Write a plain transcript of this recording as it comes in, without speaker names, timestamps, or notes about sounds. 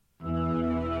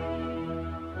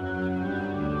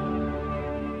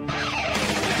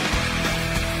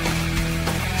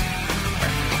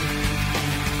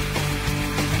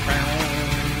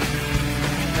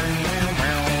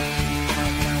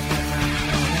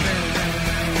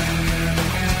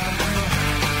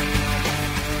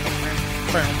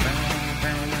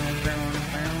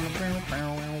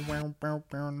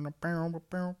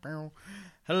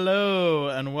Hello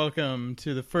and welcome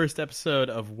to the first episode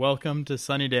of Welcome to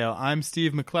Sunnydale. I'm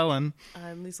Steve McClellan.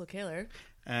 I'm Liesl Kaler.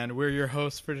 And we're your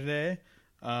hosts for today.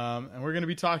 And we're going to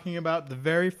be talking about the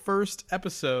very first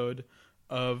episode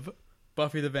of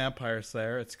Buffy the Vampire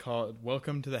Slayer. It's called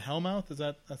Welcome to the Hellmouth.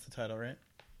 That's the title, right?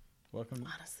 Welcome.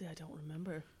 Honestly, I don't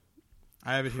remember.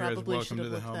 I have it here as Probably Welcome to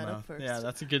the should have looked that up Hellmouth. first. Yeah,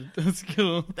 that's a good.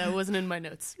 That wasn't in my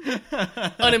notes.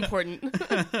 Unimportant.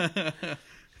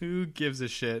 Who gives a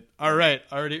shit? All right,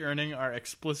 already earning our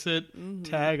explicit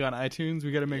tag on iTunes.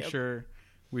 We got to make sure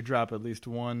we drop at least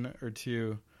one or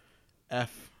two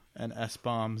F and S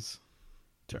bombs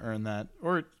to earn that,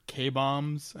 or K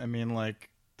bombs. I mean, like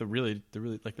the really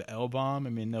like the L bomb.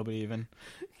 I mean, nobody even.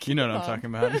 You know what I'm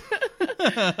talking about.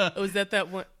 Was that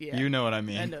one? Yeah. You know what I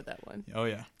mean. I know that one. Oh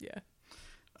yeah. Yeah.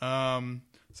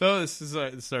 So this is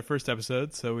our first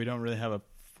episode, so we don't really have a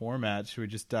format. Should we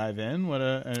just dive in?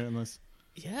 Unless.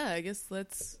 Yeah, I guess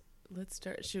let's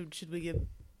start. Should we give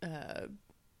I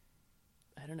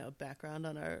don't know, background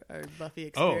on our Buffy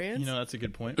experience? Oh, that's a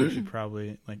good point. We should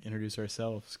probably introduce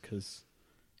ourselves because,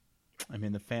 I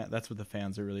mean, that's what the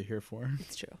fans are really here for.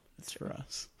 It's true. It's for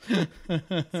us. It's all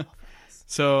for us.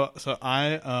 So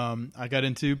I got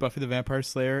into Buffy the Vampire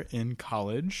Slayer in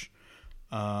college,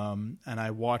 and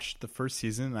I watched the first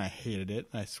season and I hated it.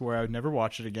 I swore I would never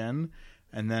watch it again.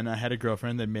 And then I had a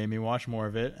girlfriend that made me watch more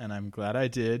of it, and I'm glad I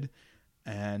did.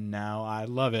 And now I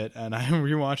love it, and I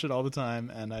rewatch it all the time,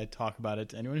 and I talk about it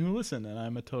to anyone who will listen. And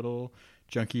I'm a total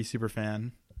junkie super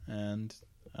fan. And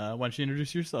why don't you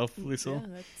introduce yourself, Liesl? Yeah,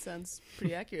 that sounds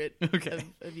pretty accurate Okay.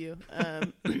 of you.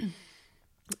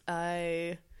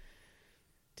 I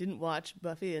didn't watch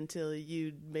Buffy until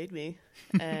you made me.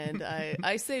 And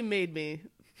I say made me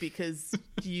because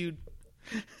you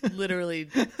literally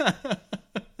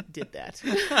did that.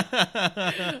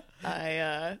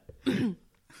 I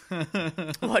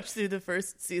watched through the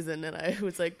first season and I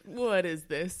was like, what is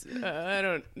this? I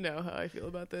don't know how I feel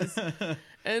about this.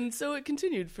 And so it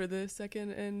continued for the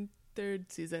second and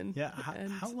third season. Yeah.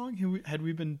 How long had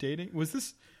we been dating? Was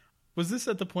this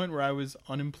at the point where I was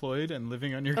unemployed and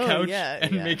living on your couch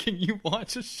and making you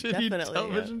watch a shitty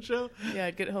television show? Yeah,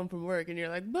 I'd get home from work and you're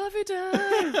like, Buffy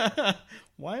time!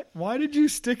 Why did you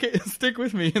stick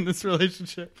with me in this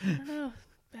relationship? I don't know.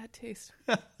 Bad taste.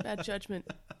 Bad judgment.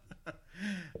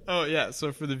 Oh, yeah.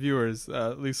 So for the viewers,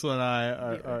 Liesl and I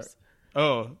are...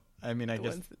 Oh, I mean, I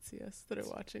guess... The ones that see us, that are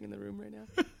watching in the room right now.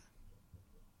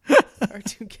 Our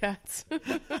two cats.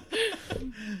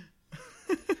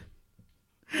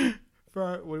 For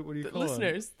our, what do you call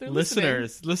listeners. them? They're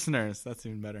Listeners. That's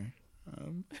even better.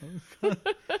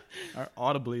 Our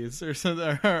audiblies or something.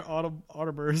 Our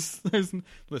audibers. There's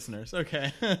listeners.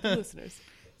 Okay. Listeners.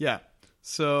 Yeah.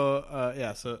 So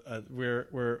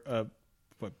we're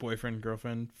what, boyfriend,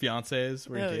 girlfriend, fiancés.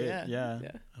 We're dating. Yeah.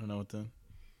 I don't know what the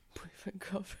boyfriend,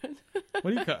 girlfriend.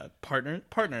 What do you call it?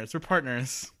 Partners. We're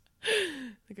partners.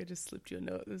 I think I just slipped you a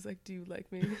note. It was like, do you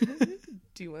like me?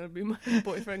 Do you want to be my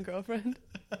boyfriend, girlfriend?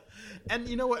 And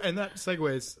you know what? And that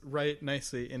segues right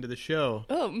nicely into the show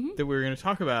that we were going to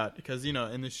talk about. Because,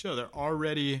 in this show, they're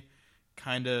already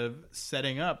kind of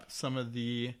setting up some of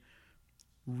the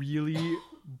really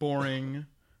boring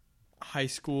high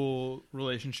school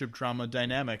relationship drama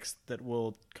dynamics that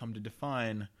will come to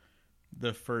define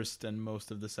the first and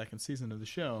most of the second season of the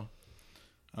show.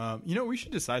 We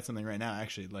should decide something right now,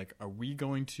 actually. Like, are we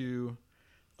going to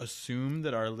assume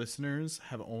that our listeners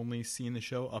have only seen the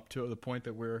show up to the point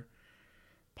that we're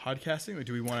podcasting? Like,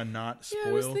 do we want to not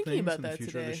spoil things in the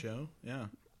future of the show? Yeah.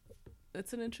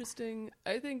 That's an interesting...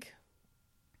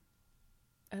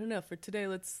 I don't know. For today,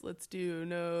 let's do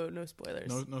no spoilers.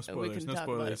 No spoilers. We can talk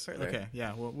about it further. Okay,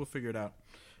 yeah, we'll figure it out.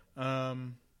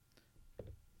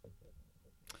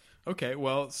 Okay,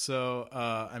 well, so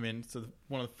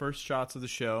one of the first shots of the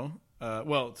show.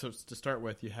 So to start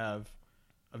with, you have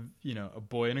a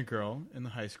boy and a girl in the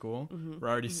high school. Mm-hmm. We're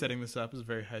already setting this up as a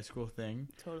very high school thing.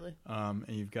 Totally. And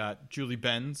you've got Julie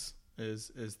Benz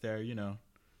is there.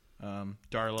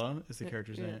 Darla is the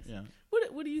character's name. Yeah.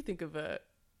 What do you think of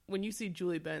when you see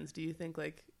Julie Benz? Do you think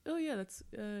like, oh yeah, that's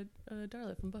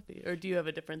Darla from Buffy, or do you have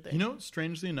a different thing?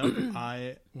 Strangely enough,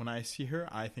 when I see her,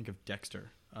 I think of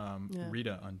Dexter.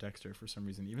 Rita on Dexter for some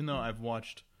reason, even though I've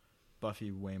watched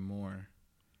Buffy way more.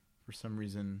 For some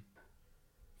reason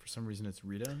it's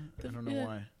Rita. I don't know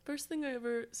why. First thing I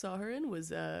ever saw her in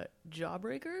was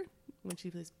Jawbreaker, when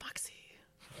she plays Foxy.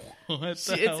 What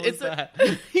the hell is that?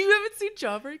 You haven't seen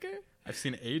Jawbreaker? I've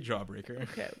seen a Jawbreaker.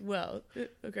 Okay, well,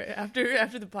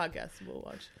 after the podcast, we'll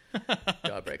watch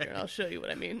Jawbreaker, and I'll show you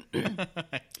what I mean.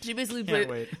 She basically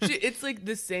played. It's like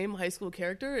the same high school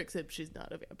character, except she's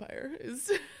not a vampire.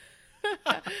 Is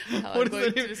how I'm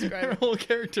going to describe her whole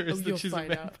character is that she's a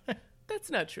vampire. Out. That's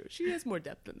not true. She has more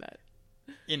depth than that.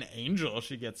 In Angel,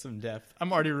 she gets some depth.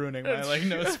 I'm already ruining my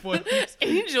no spoilers.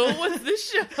 Angel, what's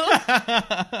this show?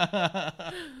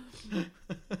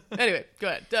 Anyway, go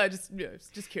ahead.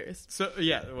 Just curious. So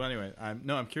yeah. Well, anyway,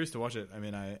 I'm curious to watch it. I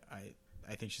mean, I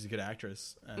think she's a good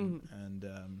actress, and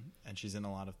she's in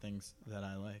a lot of things that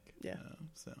I like. Yeah.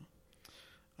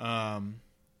 But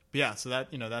yeah. So that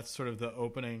that's sort of the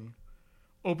opening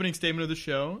statement of the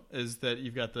show is that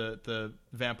you've got the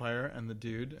vampire and the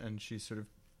dude, and she sort of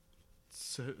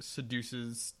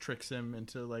seduces, tricks him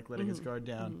into like letting his guard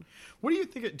down. What do you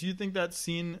think? Do you think that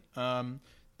scene?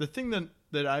 The thing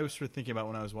that I was sort of thinking about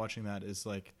when I was watching that is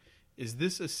like, is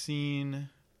this a scene?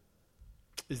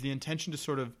 Is the intention to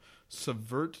sort of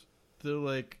subvert the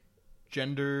like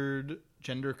gender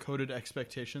coded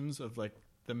expectations of like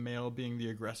the male being the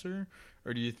aggressor,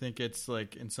 or do you think it's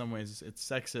like in some ways it's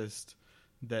sexist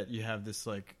that you have this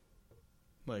like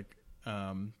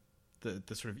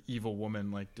the sort of evil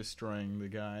woman like destroying the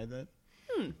guy that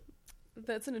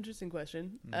That's an interesting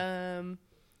question.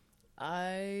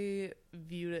 I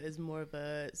viewed it as more of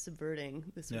a subverting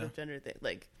this sort of gender thing.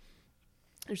 Like,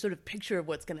 your sort of picture of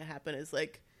what's going to happen is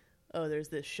like, oh, there's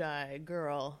this shy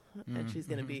girl, and she's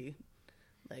going to be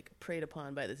like preyed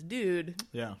upon by this dude.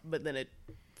 Yeah. But then it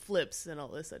flips, and all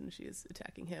of a sudden she's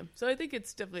attacking him. So I think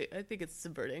it's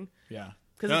subverting. Yeah.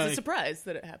 Because it's a surprise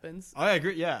that it happens. I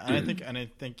agree. Yeah, and I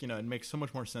think it makes so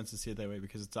much more sense to see it that way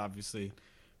because it's obviously,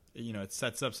 it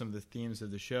sets up some of the themes of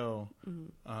the show.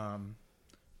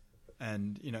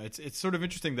 And it's sort of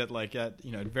interesting that like it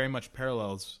very much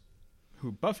parallels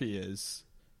who Buffy is,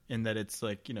 in that it's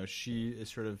like she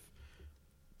is sort of,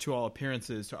 to all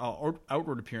appearances, to all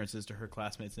outward appearances to her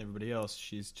classmates and everybody else,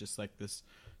 she's just like this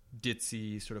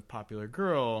ditzy sort of popular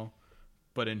girl,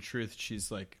 but in truth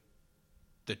she's like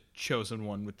the chosen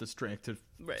one with the strength to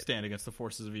stand against the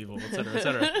forces of evil, et cetera, et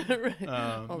cetera. Right.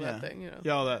 All that thing,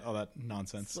 Yeah, all that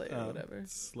nonsense. Slayer, whatever.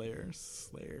 Slayer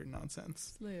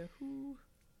nonsense. Slayer, who?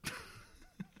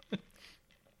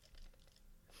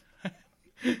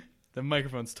 The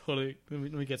microphone's totally...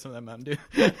 Let me get some of that Mountain Dew.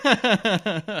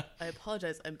 I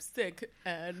apologize. I'm sick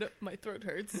and my throat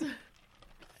hurts.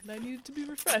 And I need to be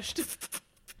refreshed.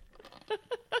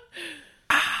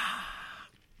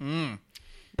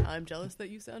 I'm jealous that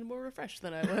you sound more refreshed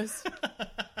than I was.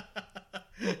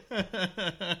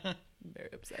 Very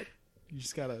upset. You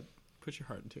just gotta put your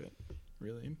heart into it.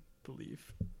 Really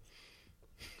believe.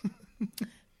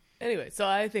 Anyway, so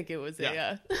I think it was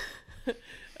a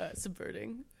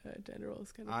subverting gender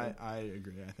roles kind of thing. I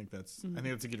agree. I think that's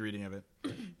a good reading of it.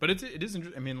 But it is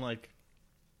interesting. I mean, like,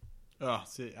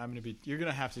 you're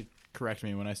gonna have to correct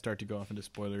me when I start to go off into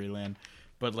spoilery land.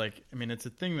 But like, I mean, it's a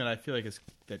thing that I feel like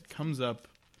that comes up.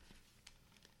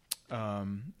 I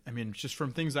mean, just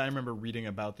from things I remember reading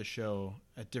about the show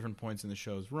at different points in the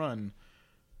show's run.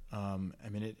 I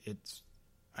mean,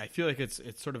 I feel like it's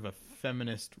sort of a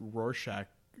feminist Rorschach.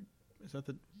 Is that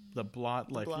the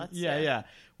blot? Like, blots, yeah.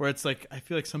 Where it's like, I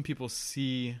feel like some people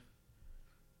see.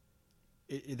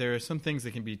 There are some things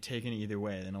that can be taken either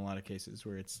way in a lot of cases,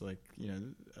 where it's like,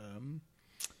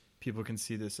 people can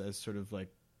see this as sort of like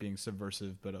being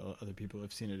subversive, but other people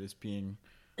have seen it as being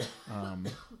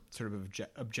sort of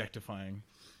objectifying.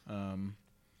 I don't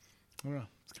know.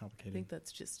 It's complicated. I think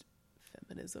that's just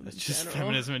feminism. It's just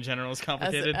feminism in general is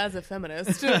complicated. As a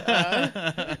feminist,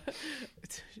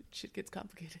 shit gets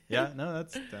complicated. Yeah, no,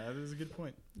 that is a good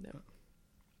point. No.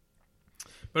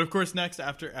 But of course, next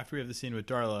after we have the scene with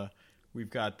Darla, we've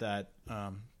got that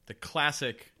the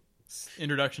classic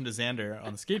introduction to Xander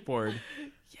on the skateboard.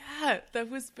 Yeah, that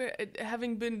was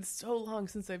having been so long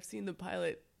since I've seen the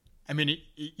pilot. I mean,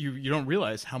 you don't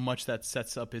realize how much that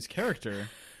sets up his character,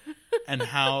 and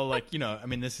how, like, I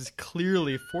mean, this is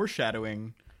clearly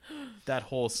foreshadowing that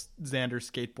whole Xander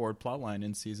skateboard plotline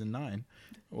in season 9,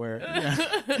 where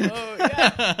oh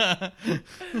yeah,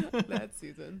 that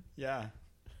season, yeah,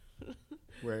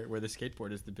 where the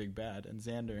skateboard is the big bad, and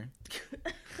Xander.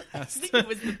 I think it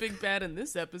was the big bad in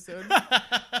this episode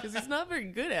because he's not very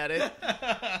good at it,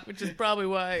 which is probably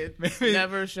why it's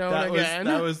never shown again.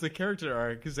 That was the character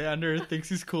arc. Xander thinks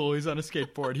he's cool. He's on a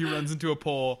skateboard. He runs into a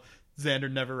pole.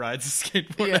 Xander never rides a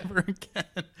skateboard ever again.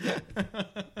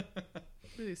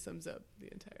 Really sums up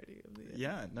the entirety of the.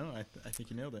 Yeah, no, I think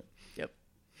you nailed it. Yep.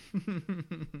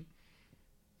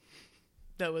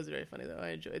 That was very funny though. I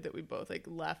enjoyed that we both like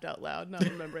laughed out loud, not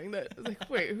remembering that. I was like,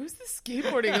 wait, who's the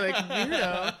skateboarding like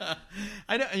weirdo?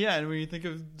 I know, yeah. And when you think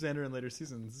of Xander in later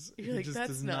seasons, You're he like, just that's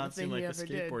does not not the seem thing like he a ever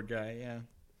skateboard guy. Yeah.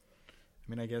 I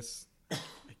mean, I guess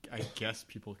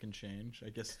people can change. I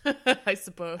guess. I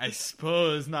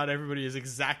suppose not everybody is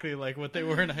exactly like what they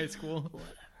were in high school.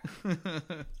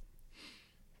 Whatever.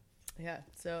 Yeah.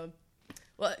 So,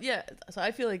 well, yeah. So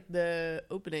I feel like the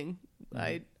opening,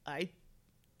 I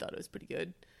thought it was pretty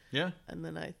good. Yeah. And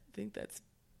then I think that's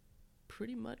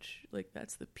pretty much like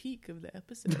that's the peak of the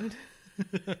episode.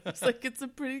 It's like it's a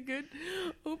pretty good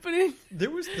opening. There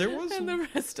was and the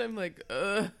rest I'm like,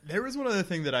 ugh. There was one other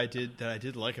thing that I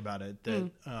did like about it.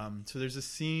 That so there's a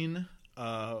scene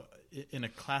in a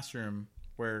classroom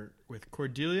where with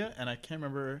Cordelia, and I can't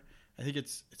remember. I think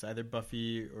it's either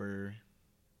Buffy or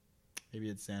maybe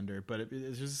it's Xander, but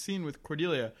there's a scene with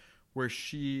Cordelia where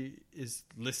she is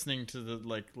listening to the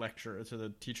like lecture to the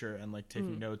teacher and like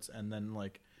taking notes, and then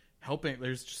like helping.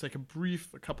 There's just like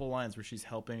a couple lines where she's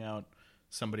helping out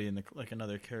somebody in the like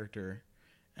another character,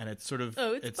 and it's sort of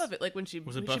it's Buffy. Like when she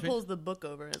pulls the book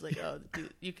over and it's like, oh,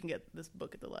 dude, you can get this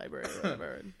book at the library or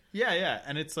whatever. And yeah,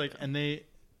 and it's like, and they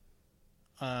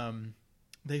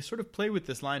sort of play with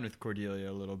this line with Cordelia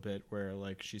a little bit, where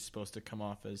like she's supposed to come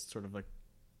off as sort of like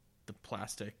the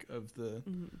plastic of the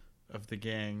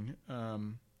gang,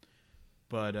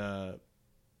 but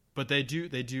they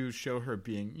do show her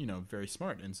being, you know, very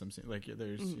smart in some sense. Like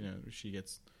there's you know, she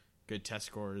gets good test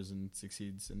scores and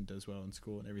succeeds and does well in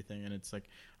school and everything, and it's like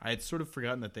I had sort of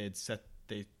forgotten that they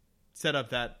set up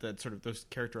that sort of those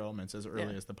character elements as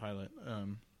early as the pilot.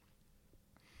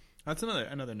 That's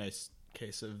another nice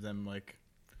case of them like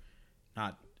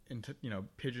not into, you know,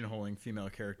 pigeonholing female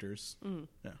characters.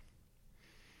 Yeah,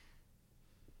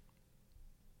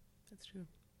 that's true.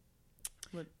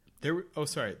 What? There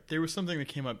was something that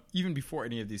came up even before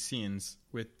any of these scenes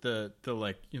with the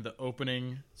like, you know, the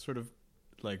opening sort of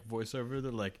like voiceover.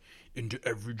 They're like, into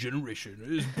every generation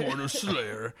is born a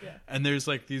slayer. Yeah. And there's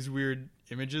like these weird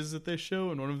images that they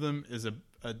show, and one of them is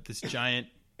this giant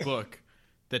book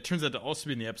that turns out to also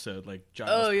be in the episode. Like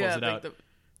Giles pulls it out.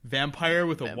 Vampire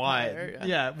with a Y.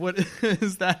 Yeah. What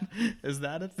is that? Is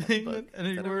that a thing?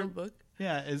 Is that a real book?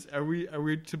 Yeah. Are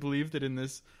we to believe that in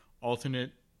this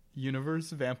alternate universe,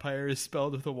 vampire is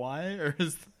spelled with a Y, or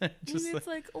is that just it's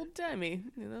like old timey,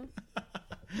 you know?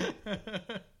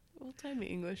 Old timey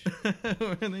English.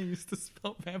 When they used to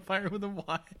spell vampire with a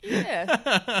Y.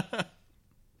 Yeah.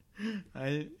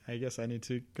 I guess I need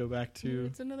to go back to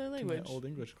it's another language. My old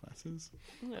English classes.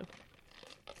 Yeah.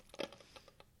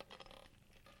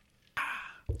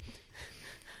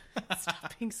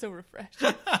 Stop being so refreshed.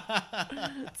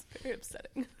 It's very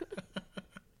upsetting.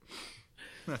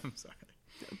 I'm sorry.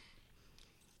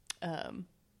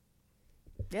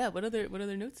 Yeah. What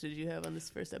other notes did you have on this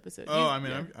first episode?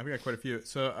 I've got quite a few.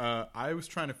 So I was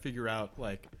trying to figure out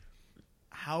like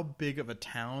how big of a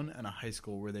town and a high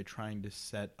school were they trying to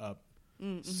set up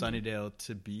Sunnydale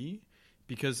to be,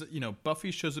 because, you know,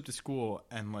 Buffy shows up to school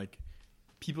and like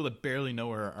people that barely know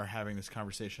her are having this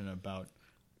conversation about,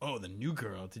 oh, the new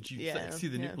girl. Did you see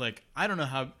the new? Like, I don't know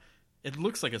how. It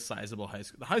looks like a sizable high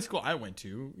school. The high school I went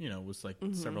to, you know, was like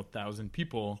several thousand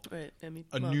people. Right. I mean,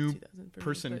 new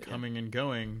person coming and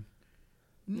going.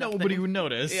 Nobody would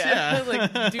notice. Yeah.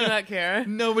 Like, do not care.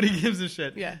 Nobody gives a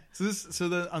shit. Yeah.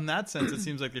 So on that sense, it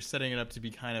seems like they're setting it up to be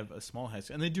kind of a small high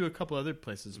school. And they do a couple other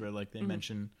places where like they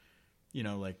mention, you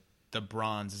know, like the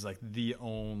Bronze is like the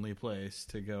only place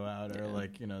to go out, or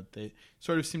like, you know, they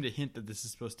sort of seem to hint that this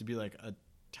is supposed to be like a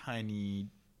tiny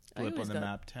blip on the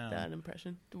map town. That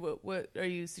impression. What are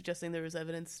you suggesting? There was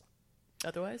evidence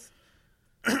otherwise?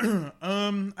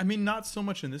 I mean, not so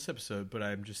much in this episode, but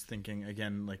I'm just thinking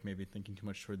again, like maybe thinking too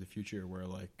much toward the future, where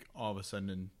like all of a sudden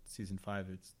in season 5,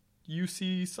 it's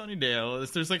UC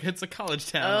Sunnydale. There's like it's a college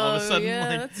town. All of a sudden,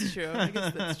 yeah, that's true. I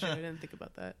guess that's true. I didn't think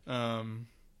about that.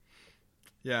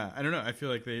 Yeah, I don't know. I feel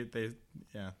like they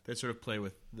sort of play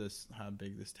with this, how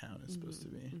big this town is supposed to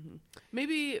be. Mm-hmm.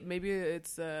 Maybe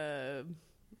it's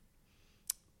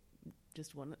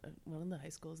just one of the high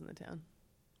schools in the town.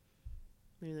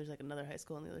 Maybe there's like another high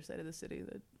school on the other side of the city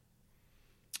that.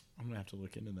 I'm gonna have to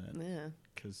look into that. Yeah.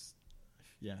 Because,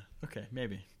 okay,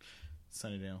 maybe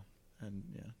Sunnydale and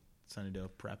Sunnydale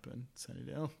Prep and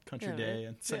Sunnydale Country Day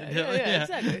and Sunnydale. Yeah,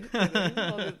 exactly.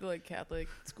 All the like Catholic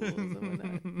schools and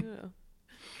whatnot. You know.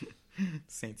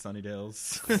 Saint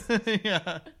Sunnydales.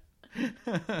 Yeah.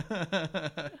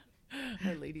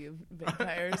 Our Lady of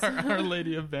Vampires. Our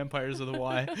Lady of Vampires of the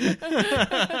Y.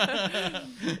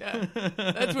 Yeah,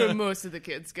 that's where most of the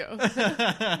kids go.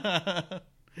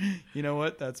 You know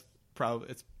what? That's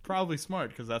it's probably smart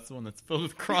because that's the one that's filled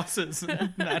with crosses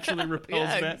and naturally repels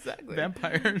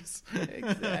vampires.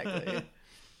 Exactly.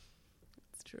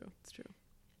 It's true.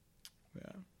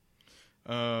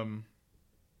 Yeah.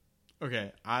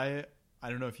 Okay, I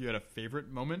don't know if you had a favorite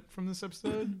moment from this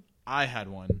episode. I had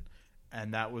one,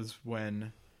 and that was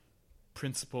when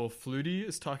Principal Flutie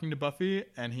is talking to Buffy,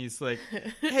 and he's like,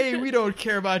 "Hey, we don't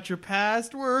care about your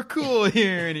past. We're cool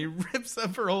here." And he rips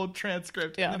up her old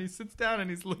transcript, and then he sits down and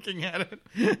he's looking at it.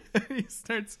 And he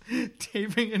starts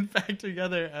taping it back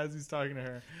together as he's talking to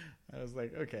her. I was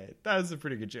like, okay, that was a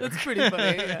pretty good joke. That's pretty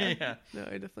funny. Yeah. Yeah. No,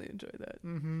 I definitely enjoyed that.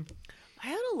 Mm-hmm. I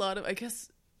had a lot of, I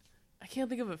guess, I can't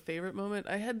think of a favorite moment.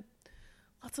 I had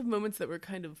lots of moments that were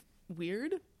kind of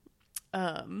weird.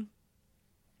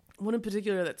 One in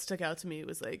particular that stuck out to me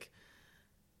was like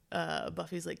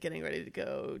Buffy's like getting ready to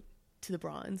go to the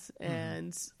Bronze,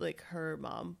 and like her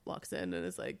mom walks in and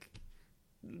is like,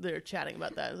 they're chatting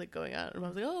about that, like going out, and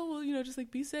mom's like, "Oh, well, you know, just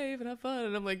like be safe and have fun."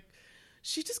 And I'm like,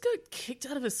 she just got kicked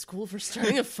out of a school for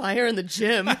starting a fire in the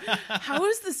gym. How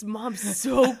is this mom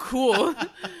so cool?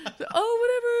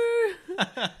 Oh, whatever.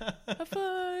 Have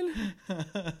fun.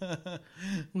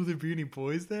 Will there be any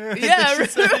boys there? Yeah,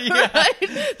 right.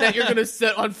 That you're going to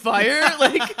set on fire?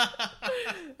 Like,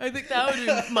 I think that would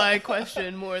be my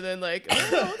question more than like,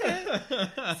 oh, okay.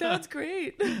 Sounds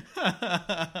great.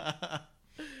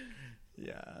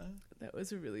 Yeah. That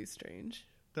was a really strange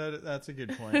That's a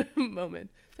good point.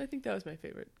 moment. So I think that was my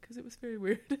favorite because it was very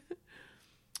weird.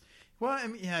 Well, I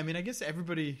mean, I guess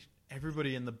everybody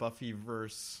in the Buffy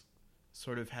verse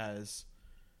sort of has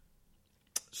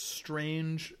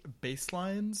strange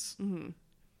baselines.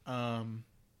 Mm-hmm.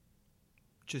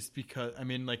 Just because, I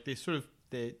mean, like they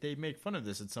make fun of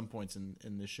this at some points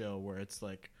in the show where it's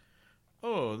like,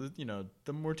 oh, you know,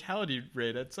 the mortality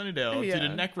rate at Sunnydale due to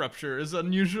neck rupture is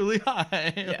unusually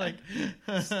high. Yeah. Like,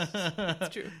 it's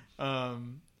true.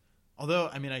 Although,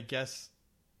 I mean, I guess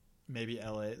maybe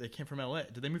LA. They came from LA.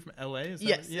 Did they move from LA?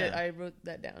 Yes, I wrote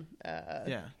that down.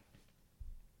 Yeah.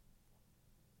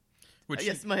 Which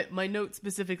yes, my note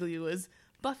specifically was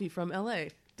Buffy from LA.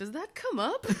 Does that come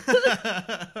up?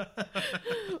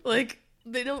 Like,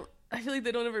 they don't. I feel like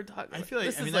they don't ever talk about it. I feel like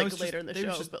this is like later in the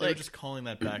show. They were just calling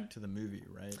that back to the movie,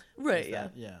 right? Right, yeah.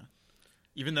 Yeah.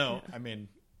 Even though, I mean,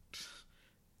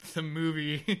 the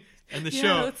movie and the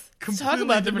show,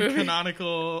 completely different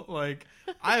canonical, like,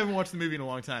 I haven't watched the movie in a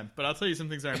long time, but I'll tell you some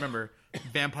things I remember.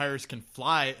 Vampires can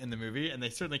fly in the movie, and they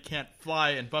certainly can't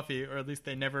fly in Buffy, or at least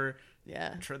they never...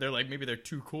 Yeah. They're like, maybe they're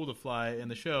too cool to fly in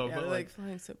the show. Yeah, but they're like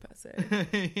flying so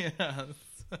passe. Yeah.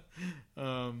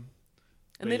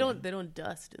 And they don't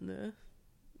dust in the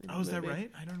is that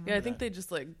right? I don't remember. Yeah, I think they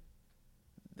just like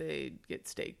they get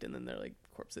staked and then they're like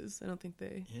corpses. I don't think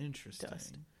they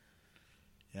dust.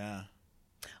 Yeah.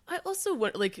 I also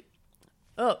want like,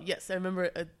 oh yes, I remember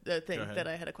a thing that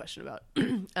I had a question about.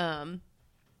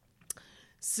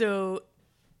 So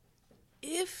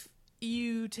if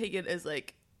you take it as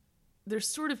like they're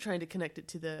sort of trying to connect it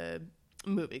to the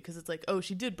movie because it's like, oh,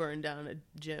 she did burn down a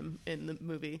gym in the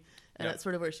movie, and that's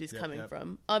sort of where she's coming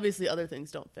from. Obviously other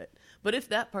things don't fit, but if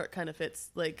that part kind of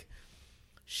fits, like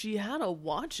she had a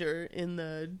watcher in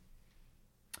the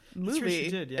movie. She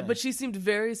did, but she seemed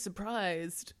very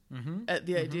surprised at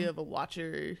the idea of a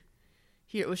watcher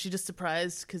here. Was she just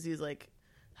surprised because he's like,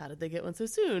 how did they get one so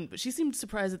soon? But she seemed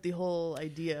surprised at the whole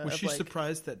idea. Was she like,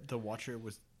 surprised that the watcher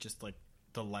was just like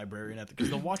the librarian at the... Because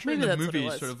the watcher in the movie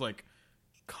sort of like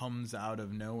comes out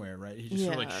of nowhere, right? He just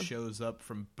sort of like shows up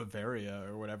from Bavaria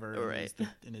or whatever, right?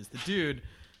 And is the dude.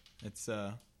 It's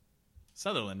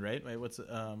Sutherland, right? Wait, what's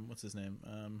his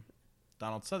name?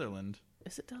 Donald Sutherland.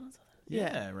 Is it Donald Sutherland?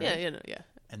 Yeah, right. Yeah.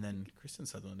 And then Kristen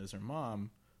Sutherland is her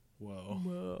mom.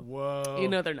 Whoa. You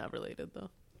know they're not related though.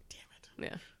 Damn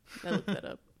it. Yeah, I looked that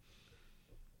up.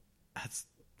 That's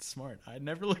smart. I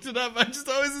never looked it up. I just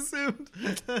always assumed.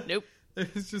 Nope.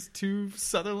 It's just two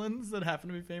Sutherlands that happen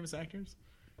to be famous actors.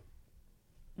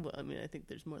 Well, I mean, I think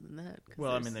there's more than that.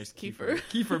 Well, I mean, there's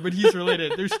Kiefer, but he's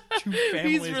related. There's two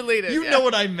families. He's related. You know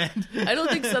what I meant. I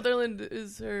don't think Sutherland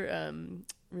is her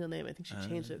real name. I think she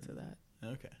changed it to that.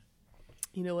 Okay.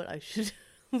 You know what? I should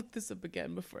look this up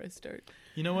again before I start.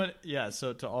 You know what? Yeah,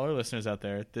 so to all our listeners out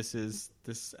there, this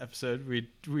episode,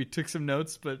 we took some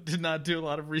notes, but did not do a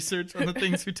lot of research on the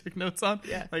things we took notes on.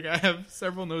 Yeah. Like, I have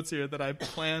several notes here that I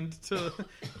planned to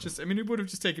it would have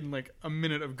just taken like a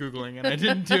minute of Googling, and I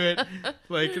didn't do it.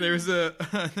 Like, there was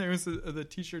the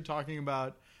teacher talking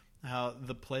about how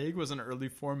the plague was an early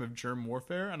form of germ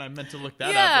warfare, and I meant to look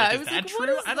that up. Like, is that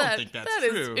true? I don't think that's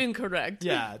true. That is incorrect.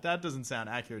 Yeah, that doesn't sound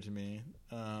accurate to me.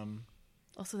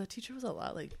 Also, that teacher was a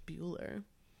lot like Bueller,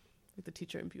 like the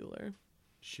teacher in Bueller.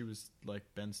 she was like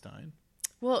Ben Stein.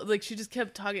 Well, like she just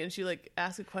kept talking and she like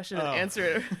asked a question and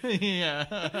answered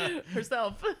yeah.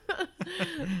 herself.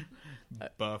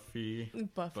 Buffy.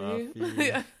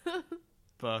 Yeah.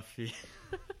 Buffy.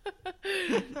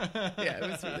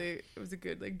 Yeah, it was a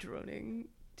good like droning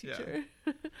teacher.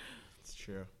 Yeah. It's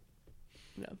true.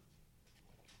 Yeah.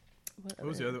 What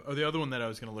was the other? Oh, the other one that I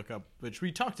was going to look up, which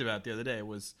we talked about the other day,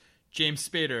 was James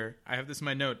Spader. I have this in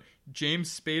my note.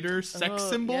 James Spader, sex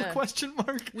symbol? Yeah. Question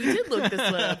mark. We did look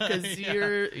this one up because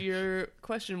your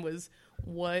question was,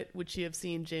 what would she have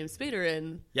seen James Spader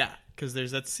in? Yeah, because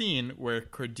there's that scene where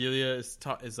Cordelia is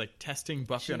like testing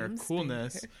Buffy on her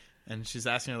coolness, and she's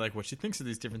asking her like what she thinks of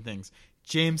these different things.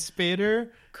 James Spader,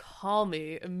 call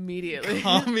me immediately.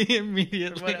 Call me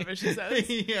immediately. Whatever she says.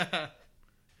 Yeah.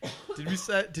 Did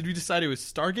we decide it was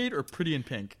Stargate or Pretty in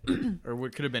Pink, or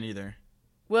what could have been either?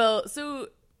 Well, so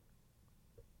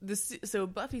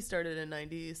Buffy started in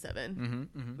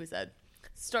 97. We said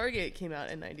Stargate came out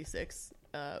in 96,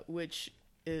 which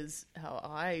is how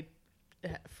I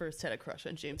first had a crush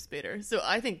on James Spader. So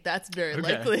I think that's very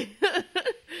likely.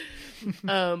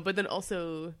 But then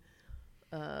also,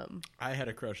 I had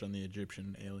a crush on the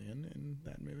Egyptian alien in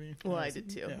that movie. Well, I did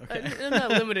too. Yeah, okay. I'm not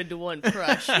limited to one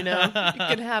crush, you know? You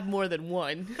can have more than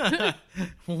one.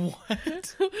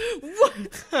 What?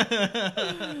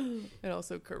 And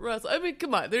also Kurt Russell. I mean,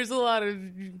 come on. There's a lot of...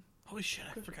 Holy shit,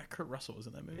 I forgot Kurt Russell was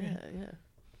in that movie. Yeah.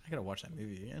 I gotta watch that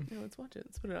movie again. Yeah, let's watch it.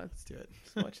 Let's put it on. Let's do it.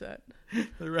 Let's watch that.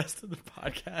 The rest of the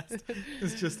podcast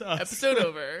is just us. Episode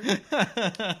over.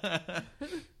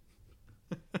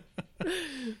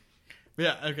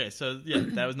 Yeah, okay, so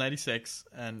that was 96,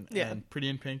 and Pretty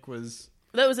in Pink was...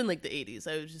 That was in like the 80s.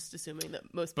 I was just assuming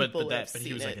that most people would have seen it. But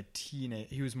he was like a teen.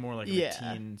 He was more like a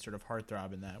teen sort of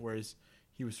heartthrob in that, whereas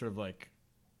he was sort of like...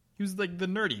 He was like the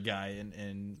nerdy guy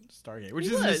in Stargate, which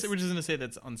isn't to say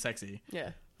that's unsexy.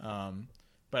 Yeah.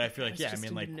 But I feel like, just I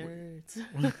mean, like...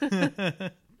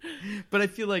 nerds. But I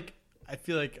feel like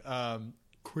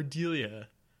Cordelia,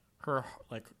 her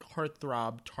like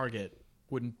heartthrob target...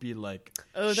 wouldn't be like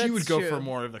she would go for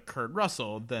more of a Kurt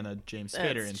Russell than a James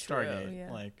Spader in Stargate. Yeah.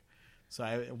 Like, so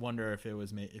I wonder if it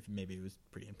was maybe it was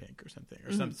Pretty in Pink or something,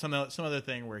 or some other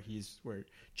thing where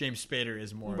James Spader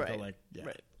is more of the like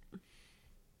Right.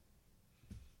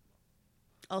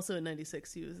 Also in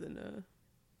 96 he was in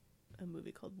a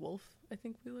movie called Wolf, I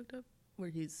think we looked up, where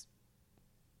he's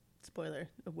spoiler,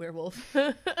 a werewolf.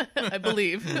 I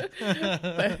believe. If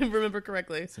I remember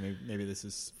correctly. So maybe this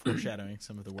is foreshadowing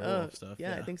some of the werewolf stuff.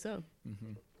 Yeah, I think so.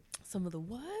 Mm-hmm. Some of the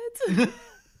what?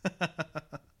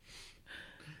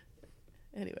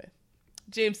 Anyway,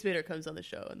 James Spader comes on the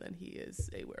show, and then he is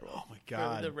a werewolf. Oh my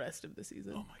god! For the rest of the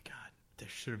season. Oh my god! There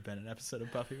should have been an episode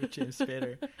of Buffy with James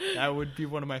Spader. That would be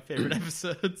one of my favorite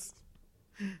episodes.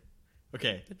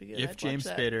 Okay, if James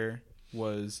Spader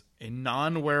was a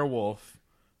non-werewolf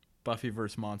Buffy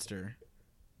vs. Monster,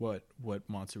 what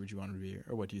monster would you want him to be,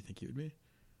 or what do you think he would be?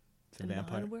 A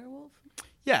vampire? Non-werewolf?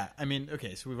 Yeah, I mean,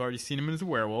 okay, so we've already seen him as a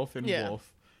werewolf in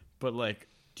Wolf, but like,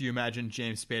 do you imagine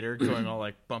James Spader going all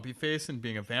like bumpy face and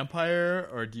being a vampire,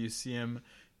 or do you see him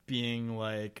being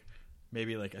like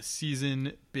maybe like a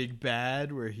seasoned big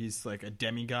bad where he's like a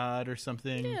demigod or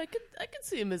something? Yeah, I could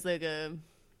see him as like a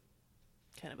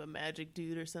kind of a magic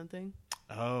dude or something.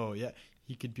 Oh yeah.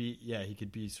 He could be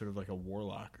sort of like a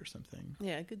warlock or something.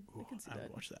 Yeah, I could see that. I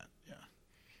would watch that. Yeah.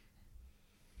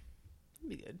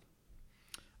 That'd be good.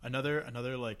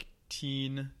 Another like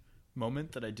teen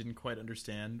moment that I didn't quite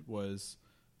understand was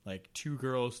like two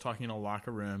girls talking in a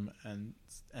locker room and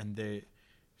they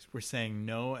were saying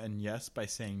no and yes by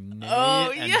saying nay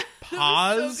and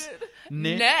pause. So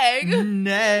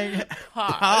Nag.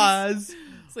 Pause.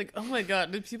 It's like, oh my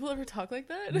god, did people ever talk like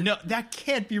that? No, that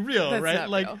can't be real, That's right? Not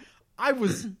like real. I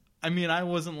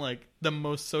wasn't like the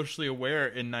most socially aware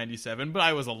in 97, but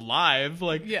I was alive.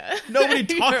 Like, nobody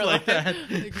talked like that.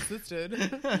 It existed.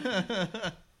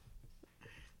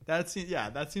 That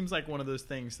seems like one of those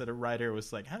things that a writer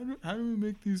was like, how do we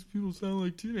make these people sound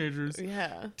like teenagers?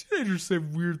 Yeah. Teenagers say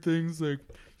weird things like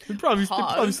they probably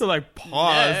say like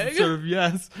pause instead of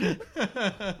yes. I'm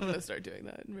gonna start doing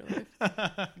that in real life.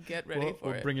 Get ready for it.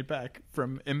 We'll bring it back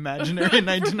from imaginary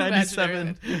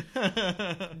 1997.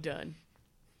 Done.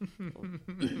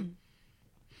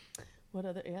 What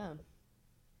other? Yeah.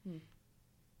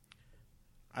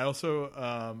 I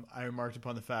also I remarked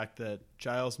upon the fact that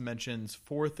Giles mentions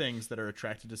 4 things that are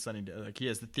attracted to Sunnydale. Like he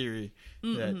has the theory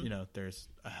that there's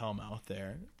a Hellmouth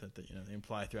there that they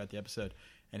imply throughout the episode,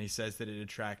 and he says that it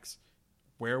attracts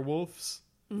werewolves,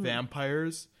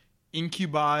 vampires,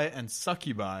 incubi, and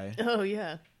succubi. Oh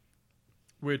yeah.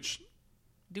 Which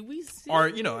do we see?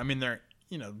 Are they're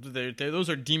you know, those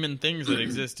are demon things that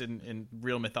exist in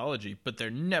real mythology, but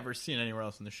they're never seen anywhere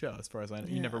else in the show, as far as I know.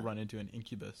 You never run into an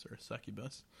incubus or a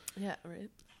succubus. Yeah, right.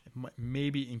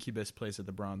 Maybe Incubus plays at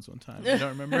the Bronze one time. I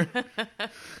don't remember.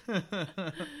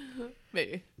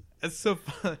 Maybe. It's so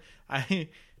fun. I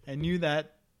knew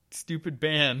that stupid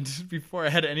band before I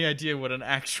had any idea what an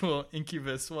actual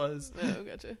incubus was. Oh,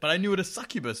 gotcha. But I knew what a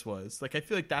succubus was. Like, I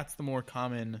feel like that's the more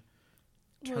common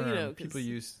term. Well, you know, people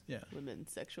use. Yeah,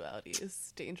 women's sexuality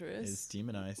is dangerous. Is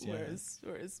demonized. Yeah.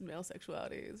 Whereas male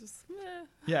sexuality is just.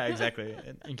 Yeah, exactly.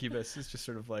 And incubus is just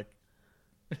sort of like.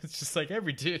 It's just like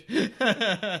every dude.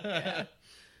 Yeah.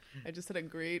 I just had a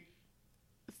great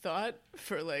thought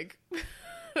for like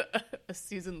a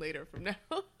season later from now.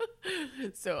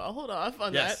 So I'll hold off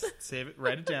on that. Save it.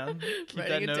 Write it down. Keep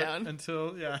that note down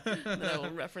until, then I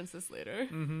will reference this later.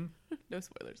 Mm-hmm. No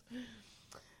spoilers.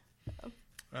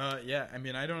 Yeah, I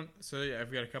mean, I don't... So, yeah,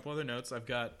 I've got a couple other notes. I've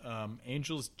got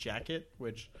Angel's jacket,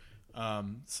 which...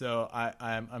 so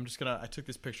I'm just gonna, I took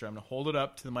this picture. I'm gonna hold it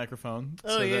up to the microphone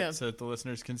so that the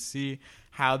listeners can see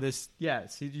how this,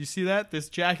 see, do you see that? This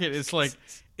jacket is like,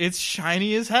 it's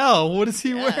shiny as hell. What is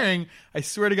he wearing? I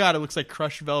swear to God, it looks like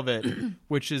crushed velvet,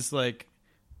 which is like,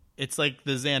 it's like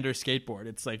the Xander skateboard.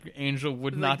 It's like Angel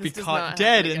would not be caught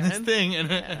dead in this thing.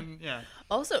 And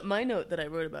Also, my note that I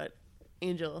wrote about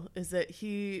Angel is that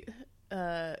he,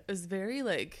 is very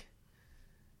like,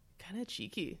 kind of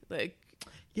cheeky. Like,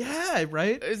 yeah,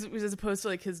 right? As opposed to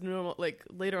like his normal, like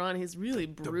later on, he's really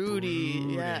broody.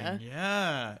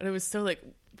 Yeah. And it was so like,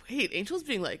 wait, Angel's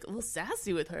being like a little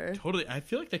sassy with her. Totally. I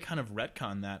feel like they kind of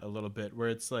retcon that a little bit where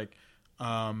it's like,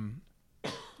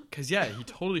 because he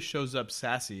totally shows up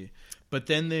sassy, but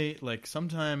then they like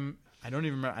sometime, I don't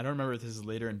remember if this is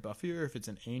later in Buffy or if it's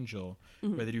an Angel,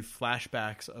 where they do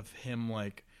flashbacks of him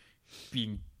like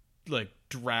being like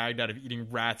dragged out of eating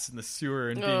rats in the sewer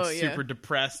and being super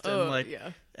depressed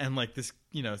and like this,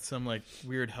 you know, some like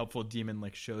weird helpful demon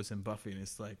like shows him Buffy and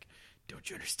it's like, don't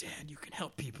you understand? You can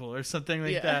help people or something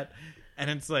like that. And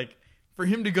it's like for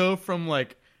him to go from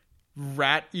like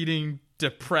rat eating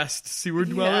depressed sewer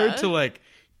dweller to like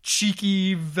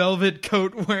cheeky velvet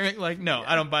coat wearing, like, no,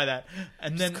 I don't buy that.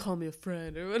 And just then call me a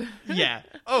friend or whatever.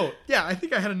 I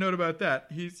think I had a note about that.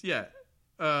 He's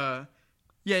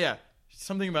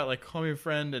something about like call me a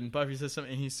friend, and Buffy says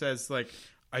something and he says like,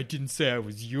 I didn't say I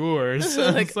was yours.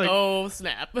 Like, oh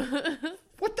snap.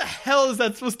 What the hell is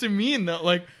that supposed to mean though?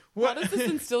 Like, what? How does this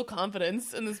instill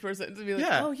confidence in this person to be like,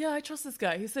 oh yeah, I trust this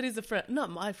guy, he said he's a friend, not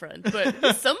my friend, but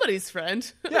he's somebody's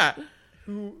friend.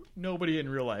 Who nobody in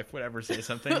real life would ever say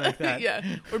something like that.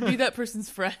 Or be that person's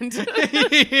friend.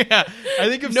 I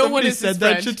think if somebody said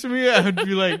that shit to me, I would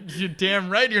be like, you're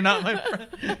damn right you're not my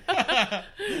friend.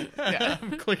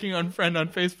 I'm clicking on friend on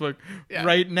Facebook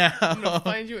right now. I'm going to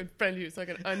find you and friend you so I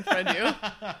can unfriend you.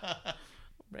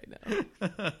 Right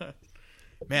now.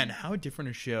 Man, how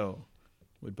different a show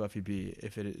would Buffy be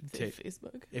if it had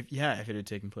Facebook? If it had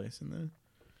taken place in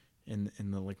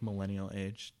the like millennial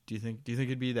age. Do you think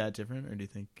it'd be that different, or do you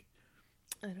think?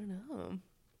 I don't know.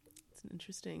 It's an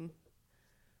interesting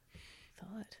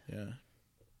thought. Yeah.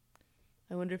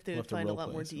 I wonder if they would find a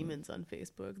lot more demons on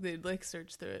Facebook. They'd like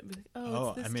search through it and be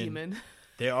like, it's this demon.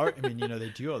 They are. I mean, you know, they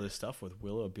do all this stuff with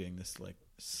Willow being this like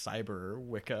cyber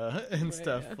Wicca and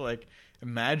stuff. Yeah. Like,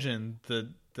 imagine the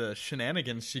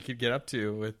shenanigans she could get up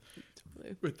to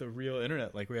with the real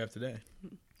internet like we have today.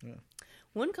 Yeah.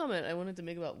 One comment I wanted to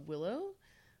make about Willow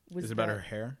was about her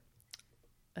hair?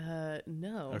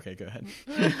 No. Okay, go ahead.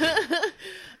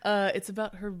 It's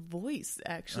about her voice,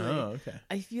 actually. Oh, okay.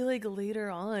 I feel like later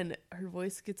on, her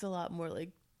voice gets a lot more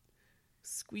like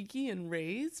squeaky and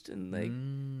raised, and like,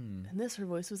 and this, her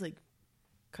voice was like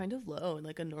kind of low and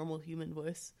like a normal human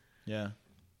voice. Yeah.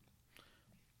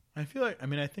 I feel like,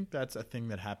 I think that's a thing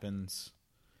that happens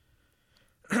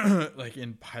like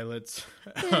in pilots.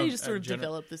 Yeah, you just sort of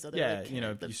develop this other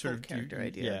you sort of character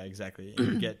idea. Yeah, exactly.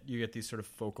 And you get these sort of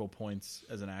focal points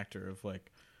as an actor of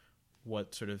like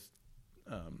what sort of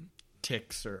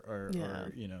tics or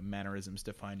mannerisms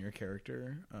define your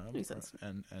character, Makes sense.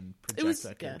 and project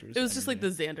that character. It was just like the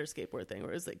Xander skateboard thing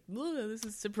where it was like, this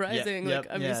is surprising.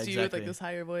 I'm used to you with like this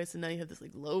higher voice, and now you have this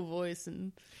like low voice.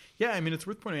 And it's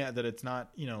worth pointing out that it's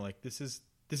not, like this is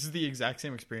the exact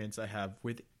same experience I have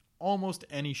with almost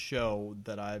any show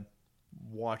that I've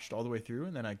watched all the way through,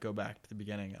 and then I go back to the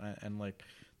beginning, and like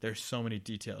there's so many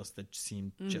details that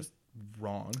seem just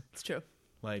wrong. It's true.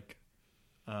 Like,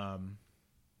 the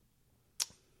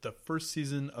first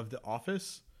season of The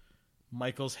Office,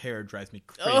 Michael's hair drives me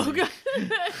crazy. Oh god.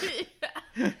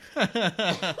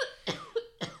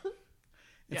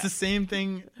 It's the same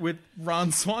thing with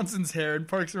Ron Swanson's hair in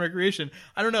Parks and Recreation.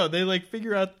 I don't know. They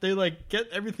get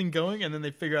everything going and then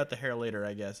they figure out the hair later,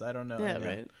 I guess. I don't know. Yeah,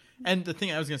 right. And the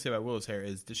thing I was going to say about Willow's hair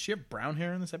is, does she have brown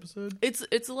hair in this episode?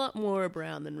 It's a lot more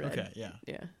brown than red. Okay, yeah.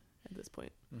 Yeah, at this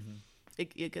point. Mm-hmm.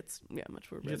 It gets,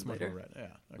 much more red. It gets much more red, yeah.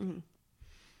 Okay. Mm-hmm.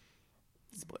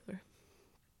 Spoiler.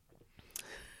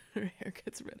 Her hair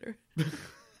gets redder.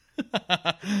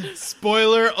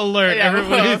 Spoiler alert,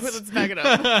 everybody. Let's back it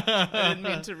up. I didn't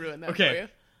mean to ruin that for you.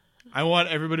 I want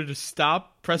everybody to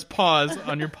stop, press pause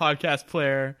on your podcast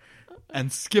player,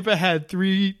 and skip ahead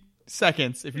 3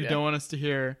 seconds if you don't want us to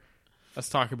hear us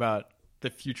talk about the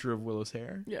future of Willow's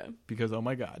hair. Yeah. Because, oh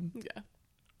my God. Yeah.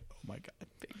 Oh my God.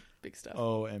 Big stuff.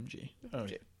 OMG. Oh,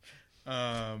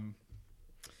 yeah.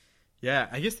 Yeah,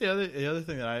 I guess the other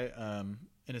thing that I,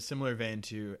 in a similar vein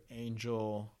to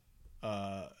Angel,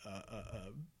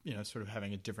 sort of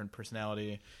having a different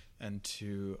personality, and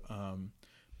to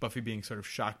Buffy being sort of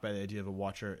shocked by the idea of a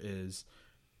Watcher, is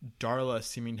Darla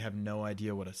seeming to have no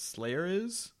idea what a Slayer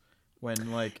is.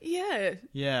 When when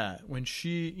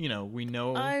she, we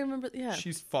know I remember,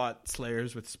 she's fought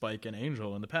Slayers with Spike and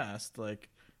Angel in the past. Like,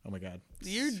 oh my God,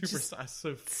 you're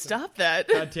so stop that.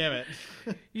 God damn it.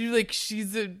 You're like,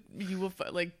 she's a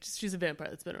vampire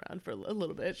that's been around for a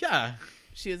little bit. Yeah,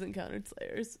 she has encountered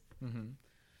Slayers. Mm-hmm.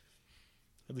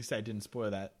 At least I didn't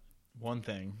spoil that one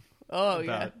thing. Oh,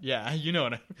 yeah, you know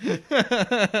what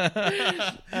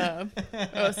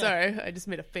oh, sorry. I just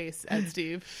made a face at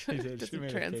Steve. She did. Just she made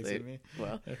translate. a face at me.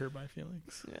 Well, it hurt my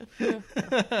feelings.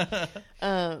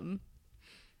 Yeah.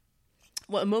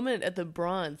 Well, a moment at the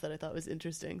Bronze that I thought was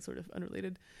interesting, sort of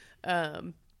unrelated,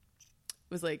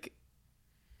 was like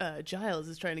Giles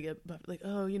is trying to get Buffy, like,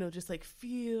 just like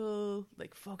feel,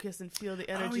 like focus and feel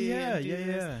the energy. Oh,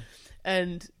 yeah.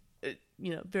 And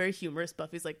very humorous.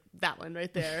 Buffy's like, that one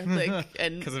right there, like,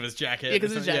 and because of his jacket. Yeah,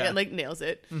 because of his jacket, like, nails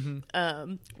it.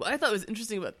 Mm-hmm. What I thought was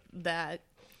interesting about that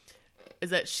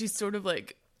is that she's sort of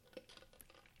like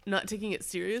not taking it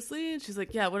seriously, and she's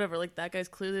like, yeah, whatever, like, that guy's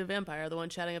clearly a vampire, the one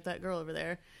chatting up that girl over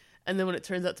there. And then when it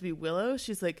turns out to be Willow,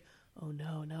 she's like, oh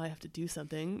no, now I have to do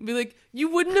something. Be like, you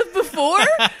wouldn't have before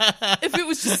if it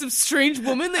was just some strange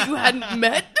woman that you hadn't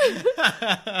met.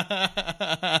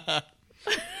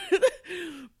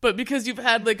 But because you've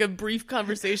had like a brief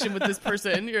conversation with this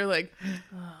person, you're like,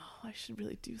 oh, I should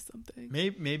really do something.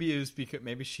 Maybe it was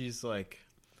because she's like,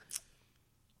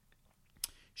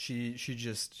 she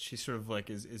sort of like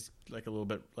is like a little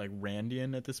bit like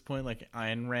Randian at this point, like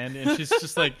Ayn Rand, and she's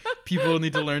just like, people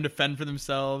need to learn to fend for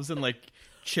themselves, and like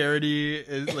charity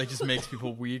is like just makes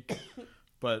people weak.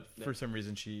 But for some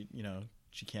reason she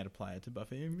can't apply it to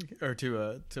Buffy or to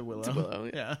Willow. To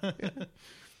Willow, yeah.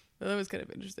 Well, that was kind of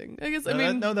interesting. I guess.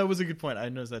 That was a good point. I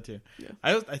noticed that too. Yeah.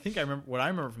 I think I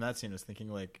remember from that scene was thinking,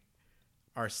 like,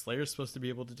 are Slayers supposed to be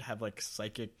able to have like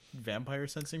psychic vampire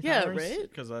sensing powers? Yeah, right.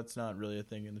 Because that's not really a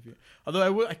thing in the future.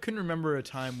 Although I couldn't remember a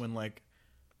time when, like,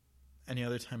 any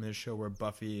other time in the show where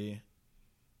Buffy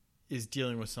is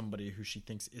dealing with somebody who she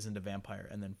thinks isn't a vampire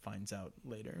and then finds out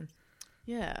later.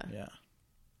 Yeah. Yeah.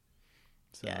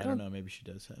 So I don't know. Maybe she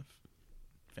does have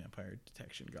vampire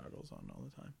detection goggles on all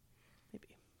the time. Maybe.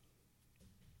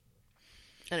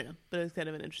 I don't know, but it was kind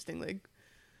of an interesting, like,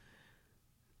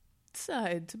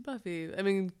 side to Buffy. I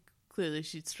mean, clearly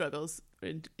she struggles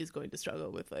and is going to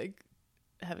struggle with, like,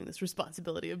 having this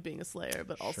responsibility of being a Slayer,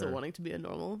 but also wanting to be a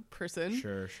normal person.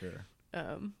 Sure.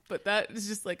 But that is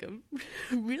just like a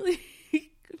really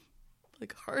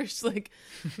like harsh, like,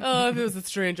 oh, if it was a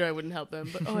stranger, I wouldn't help them,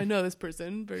 but I know this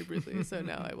person very briefly, so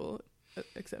now I will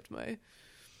accept my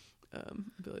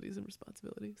abilities and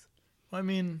responsibilities. Well, I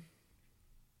mean,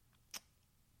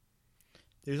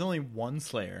 there's only one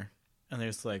Slayer, and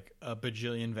there's like a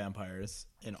bajillion vampires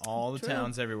in all the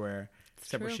towns everywhere,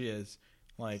 except where she is.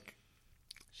 Like,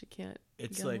 she can't.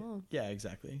 It's like, yeah,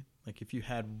 exactly. Like, if you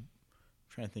had, I'm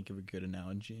trying to think of a good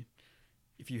analogy.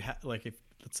 If you had, like, if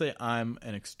let's say I'm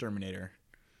an exterminator,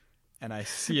 and I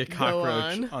see a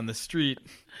cockroach on the street,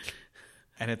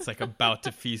 and it's like about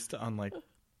to feast on, like,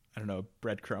 I don't know,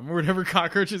 breadcrumb or whatever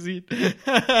cockroaches eat.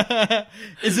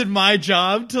 Is it my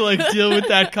job to, like, deal with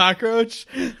that cockroach?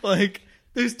 Like,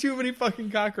 there's too many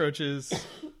fucking cockroaches.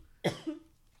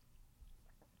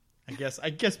 I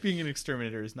guess being an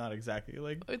exterminator is not exactly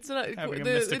like it's not having a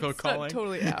mystical calling. Not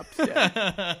totally apt.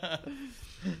 Yeah.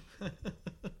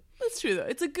 That's true though.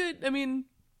 It's a good. I mean,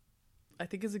 I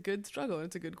think it's a good struggle. And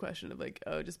it's a good question of like,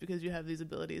 oh, just because you have these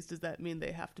abilities, does that mean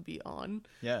they have to be on?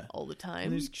 Yeah. All the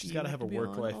time. She's got to have a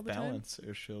work-life balance,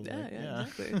 or she'll. Yeah,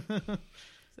 exactly.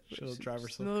 She'll drive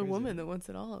herself. Another crazy. woman that wants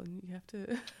it all, and you have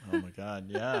to. Oh my God!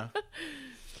 Yeah.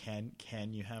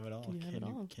 can you have it all?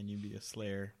 Can you be a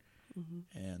slayer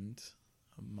and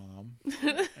a mom?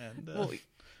 And well,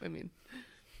 I mean,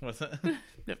 what's that?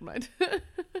 Never mind.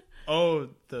 Oh,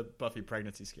 the Buffy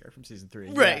pregnancy scare from season 3.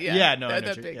 Right? Yeah. Yeah. No,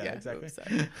 that big. Yeah, exactly.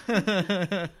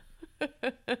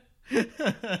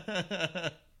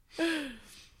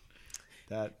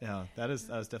 That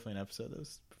was definitely an episode that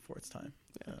was before its time.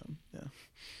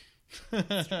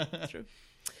 That's true.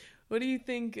 What do you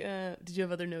think? Did you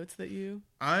have other notes that you?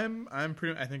 I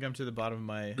think I'm to the bottom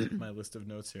of my list of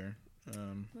notes here.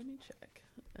 Let me check.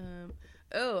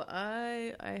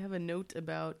 I have a note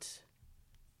about.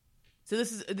 So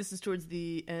this is towards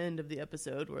the end of the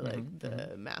episode where like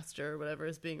the master or whatever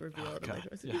is being revealed.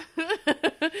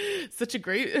 Such a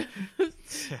great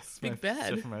big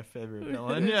bad. Definitely my favorite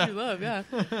villain. Yeah, you love. Yeah.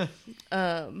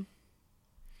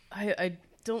 I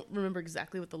don't remember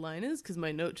exactly what the line is because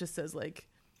my note just says like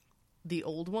the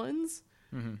old ones.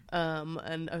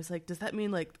 And I was like, does that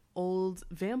mean like old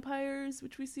vampires,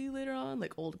 which we see later on,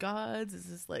 like old gods? Is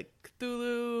this like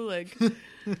Cthulhu, like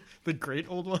the great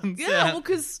old ones? Yeah. Well,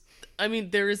 because I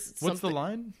mean, there is. What's the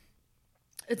line?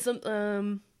 It's some.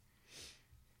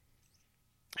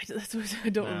 That's what I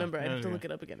don't remember. I have to look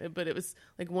it up again. But it was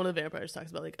like one of the vampires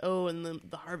talks about like, oh, and then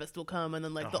the harvest will come, and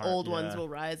then like the old ones will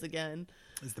rise again.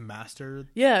 Is the master?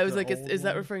 Yeah, it was like, is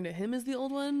that referring to him as the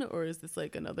old one, or is this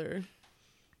like another?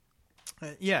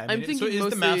 Yeah, I mean, I'm thinking so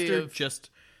is the master just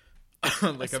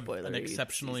like an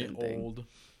exceptionally old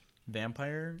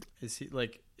vampire? Is he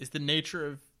like? Is the nature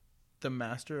of the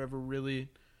master ever really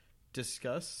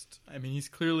discussed? I mean, he's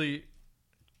clearly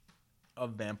a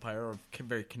vampire or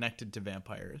very connected to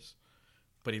vampires,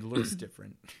 but he looks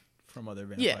different from other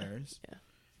vampires. Yeah.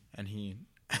 And he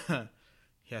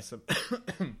has some.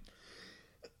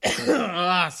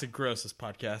 It's the grossest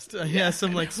podcast. He has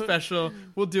some like special.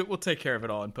 We'll take care of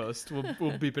it all in post.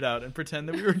 We'll beep it out and pretend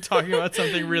that we were talking about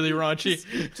something really raunchy.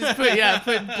 Just put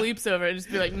bleeps over it and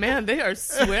just be like, man, they are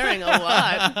swearing a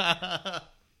lot.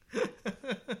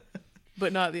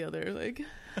 But not the other like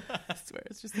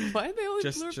swears. Just why are they only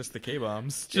just the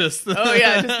K-bombs? Just the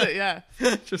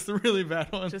really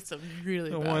bad ones. Just some really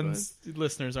the bad ones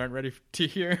listeners aren't ready to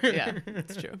hear. Yeah,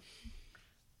 that's true.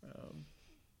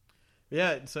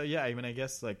 Yeah. So yeah, I mean, I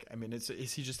guess like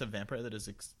is he just a vampire that is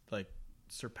like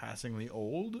surpassingly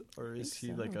old, or is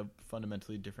he like a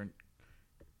fundamentally different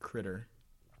critter?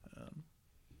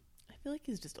 I feel like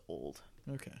he's just old.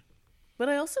 Okay. But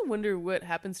I also wonder what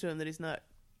happens to him that he's not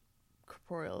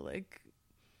corporeal. Like,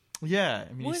 yeah,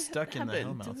 I mean, he's stuck in the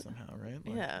Hellmouth somehow, right?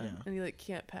 Like, yeah, and he like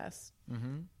can't pass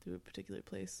through a particular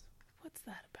place. What's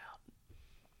that about?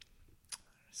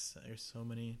 There's so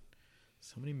many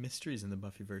mysteries in the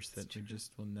Buffyverse that we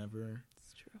just will never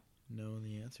know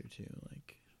the answer to.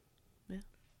 Like,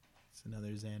 it's another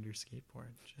Xander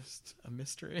skateboard, just a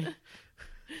mystery.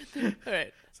 All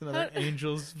right, it's another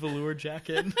Angel's velour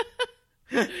jacket.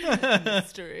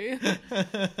 Mystery.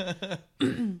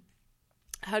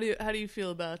 How do you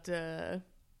feel about this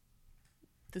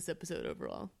episode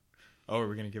overall? Oh, are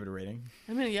we gonna give it a rating?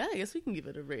 I mean, yeah, I guess we can give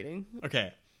it a rating.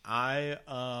 Okay, I'm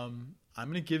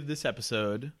gonna give this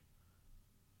episode.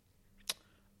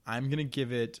 I'm gonna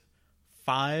give it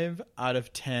 5 out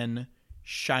of 10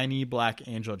 shiny black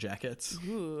angel jackets.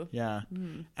 Ooh. Yeah,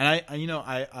 and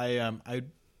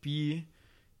I'd be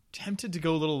tempted to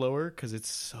go a little lower because it's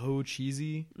so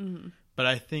cheesy. But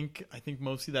I think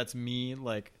mostly that's me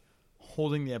like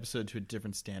holding the episode to a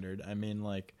different standard. I mean,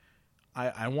 like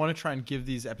I want to try and give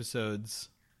these episodes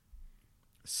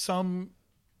some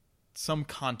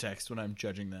context when I'm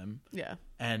judging them. Yeah.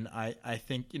 And I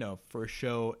think, for a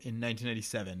show in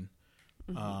 1997,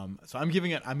 so I'm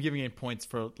giving it points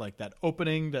for like that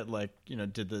opening that like,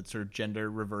 did the sort of gender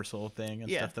reversal thing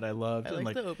and stuff that I loved. I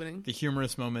like the opening. The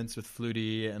humorous moments with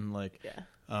Flutie and like,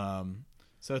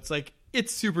 so it's like,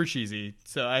 it's super cheesy.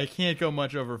 So I can't go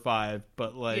much over 5,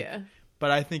 but like,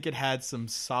 but I think it had some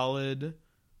solid,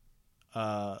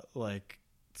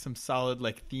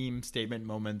 theme statement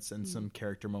moments and some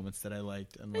character moments that I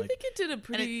liked. And like, I think it did a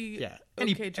pretty job.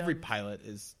 Every pilot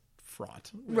is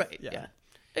fraught. Right. Yeah.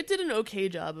 It did an okay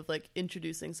job of like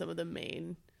introducing some of the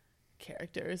main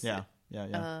characters. Yeah.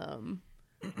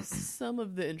 Some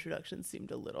of the introductions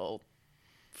seemed a little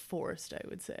forced, I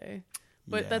would say.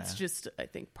 But that's just, I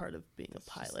think, part of being a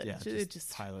pilot. It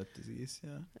just pilot disease.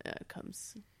 Yeah. It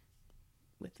comes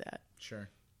with that. Sure.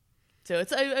 So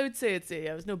it's, I would say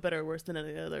it was no better or worse than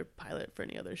any other pilot for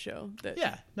any other show.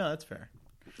 No, that's fair.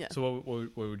 Yeah. So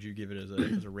what would you give it as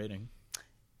a rating?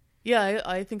 Yeah,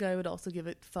 I think I would also give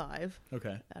it 5.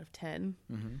 Okay. Out of 10.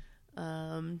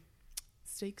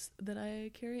 stakes that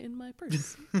I carry in my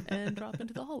purse and drop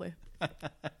into the hallway.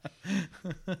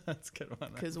 That's a good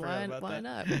one. Because why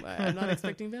not? I'm not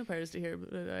expecting vampires to hear,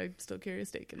 but I still carry a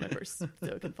stake in my purse so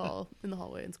it can fall in the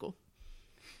hallway in school.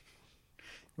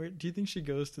 Where do you think she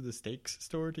goes to the steaks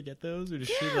store to get those, or does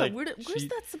she where's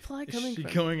that supply coming from?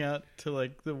 Is she going out to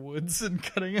like the woods and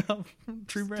cutting up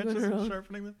tree branches and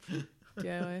sharpening them?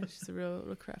 Yeah, she's a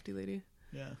real crafty lady.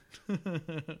 Yeah.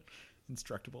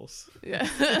 Instructables. Yeah.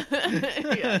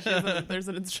 There's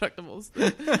an Instructables.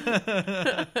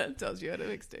 It tells you how to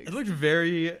make steaks. It looked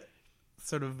very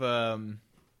sort of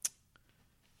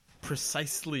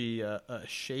precisely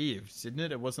shaved, didn't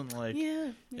it? It wasn't like...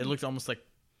 Yeah. It looked almost like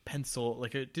pencil.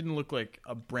 Like, it didn't look like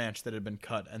a branch that had been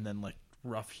cut and then like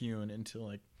rough hewn into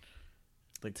like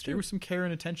there was some care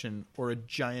and attention, or a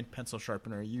giant pencil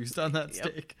sharpener used on that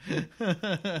steak.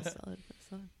 Solid.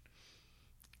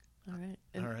 All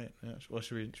right. Yeah. Well,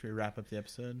 should we wrap up the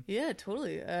episode? Yeah,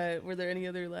 totally. Were there any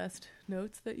other last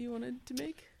notes that you wanted to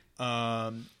make?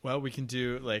 Well, we can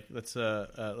do like let's do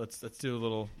a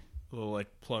little like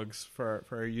plugs for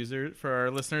our users, for our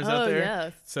listeners out there.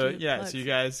 Yeah. So you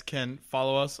guys can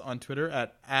follow us on Twitter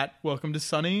at Welcome to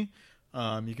Sunny.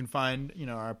 You can find,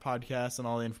 our podcast and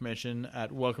all the information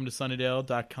at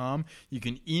welcometo.sunnydale.com. You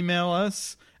can email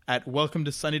us at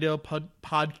welcometo.sunnydale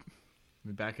Let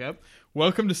me back up.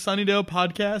 Welcome to Sunnydale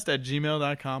Podcast at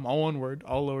gmail.com. All one word,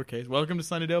 all lowercase. Welcome to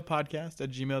Sunnydale Podcast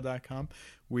at gmail.com.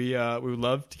 We would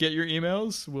love to get your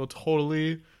emails. We'll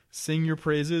totally sing your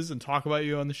praises and talk about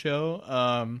you on the show.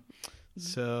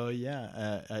 Do you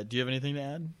have anything to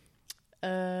add?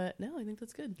 No, I think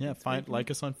that's good. Yeah, like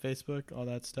us on Facebook, all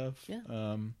that stuff. Yeah.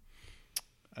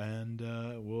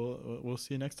 We'll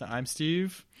see you next time. I'm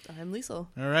Steve. I'm Liesl.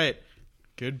 All right.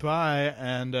 Goodbye,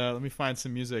 and let me find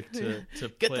some music to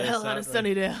get play the hell out of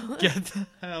Sunnydale. Get the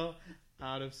hell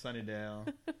out of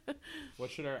Sunnydale.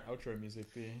 What should our outro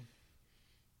music be?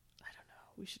 I don't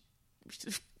know. We should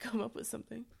come up with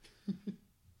something.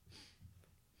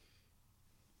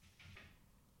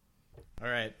 All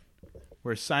right,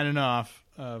 we're signing off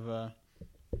of.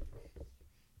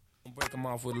 Break them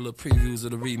off with a little previews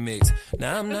of the remix.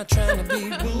 Now I'm not trying to be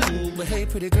rude, but hey,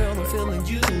 pretty girl, I'm feeling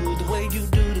you. The way you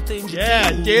do the things you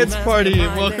do. Dance party.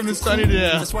 Welcome to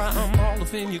Sunnydale. That's why I'm all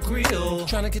up in your grill,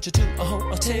 trying to get you to a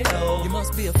hotel. You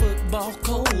must be a football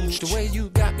coach. The way you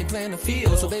got me playing the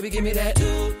field. So baby, give me that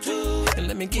and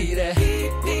let me get that.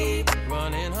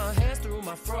 Running her hands through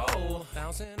my fro,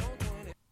 bouncing on.